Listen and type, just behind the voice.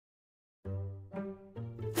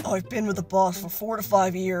I've been with the boss for 4 to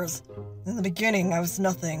 5 years. In the beginning, I was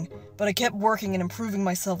nothing, but I kept working and improving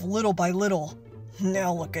myself little by little.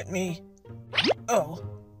 Now look at me. Oh.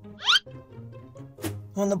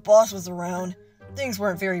 When the boss was around, things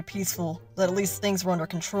weren't very peaceful, but at least things were under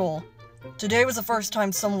control. Today was the first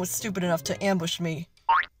time someone was stupid enough to ambush me.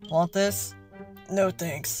 Want this? No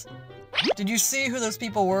thanks. Did you see who those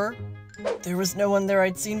people were? There was no one there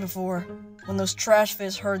I'd seen before. When those trash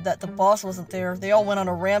fish heard that the boss wasn't there, they all went on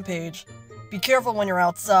a rampage. Be careful when you're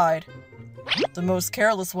outside. The most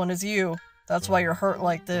careless one is you. That's why you're hurt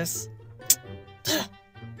like this.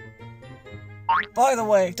 By the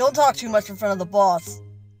way, don't talk too much in front of the boss.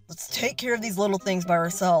 Let's take care of these little things by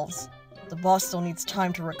ourselves. The boss still needs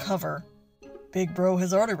time to recover. Big Bro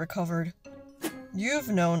has already recovered. You've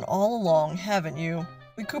known all along, haven't you?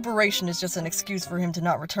 Recuperation is just an excuse for him to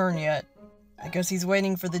not return yet. I guess he's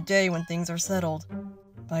waiting for the day when things are settled.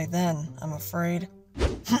 By then, I'm afraid.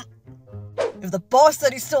 If the boss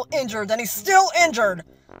said he's still injured, then he's still injured!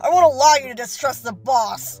 I won't allow you to distrust the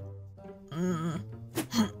boss!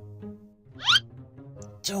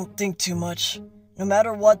 Don't think too much. No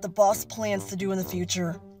matter what the boss plans to do in the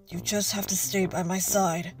future, you just have to stay by my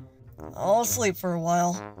side. I'll sleep for a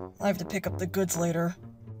while. I have to pick up the goods later.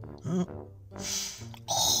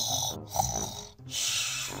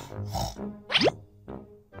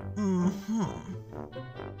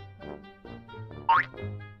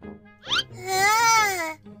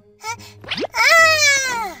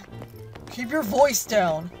 Keep your voice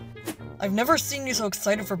down. I've never seen you so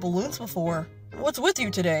excited for balloons before. What's with you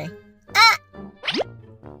today?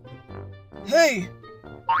 Hey!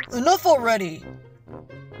 Enough already!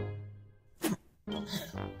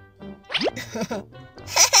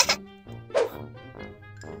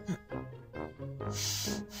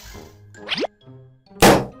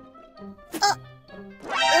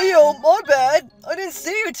 Heyo, my bad! I didn't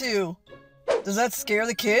see you two! Does that scare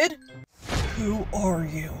the kid? Who are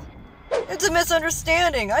you? It's a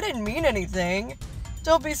misunderstanding! I didn't mean anything!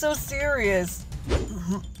 Don't be so serious!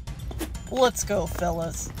 Let's go,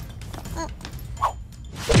 fellas.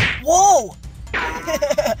 Whoa!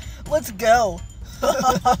 Let's go!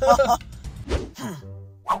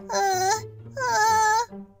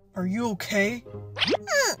 Are you okay?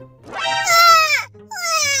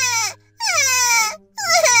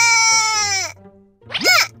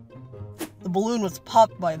 The balloon was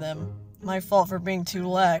popped by them. My fault for being too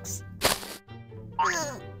lax.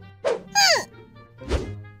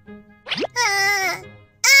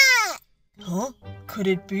 Huh? Could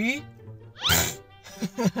it be?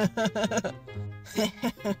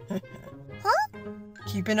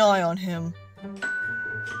 Keep an eye on him.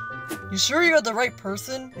 You sure you got the right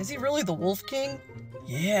person? Is he really the Wolf King?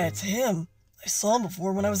 Yeah, it's him. I saw him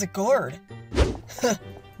before when I was a guard.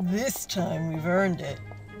 This time we've earned it.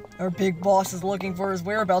 Our big boss is looking for his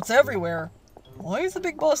whereabouts everywhere. Why is the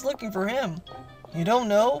big boss looking for him? You don't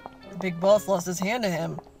know? The big boss lost his hand to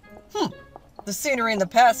him. The scenery in the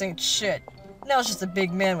past ain't shit. Now it's just a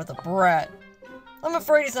big man with a brat. I'm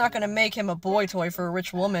afraid he's not gonna make him a boy toy for a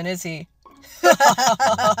rich woman, is he?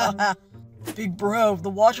 Big Bro, the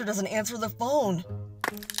Watcher doesn't answer the phone.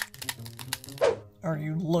 Are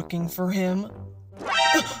you looking for him?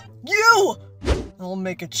 You! I'll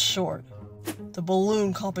make it short. The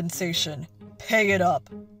balloon compensation. Pay it up.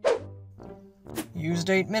 Used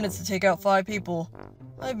 8 minutes to take out 5 people.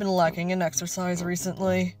 I've been lacking in exercise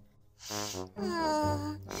recently.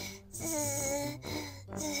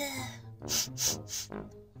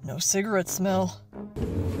 No cigarette smell.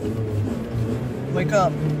 Wake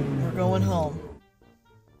up. We're going home.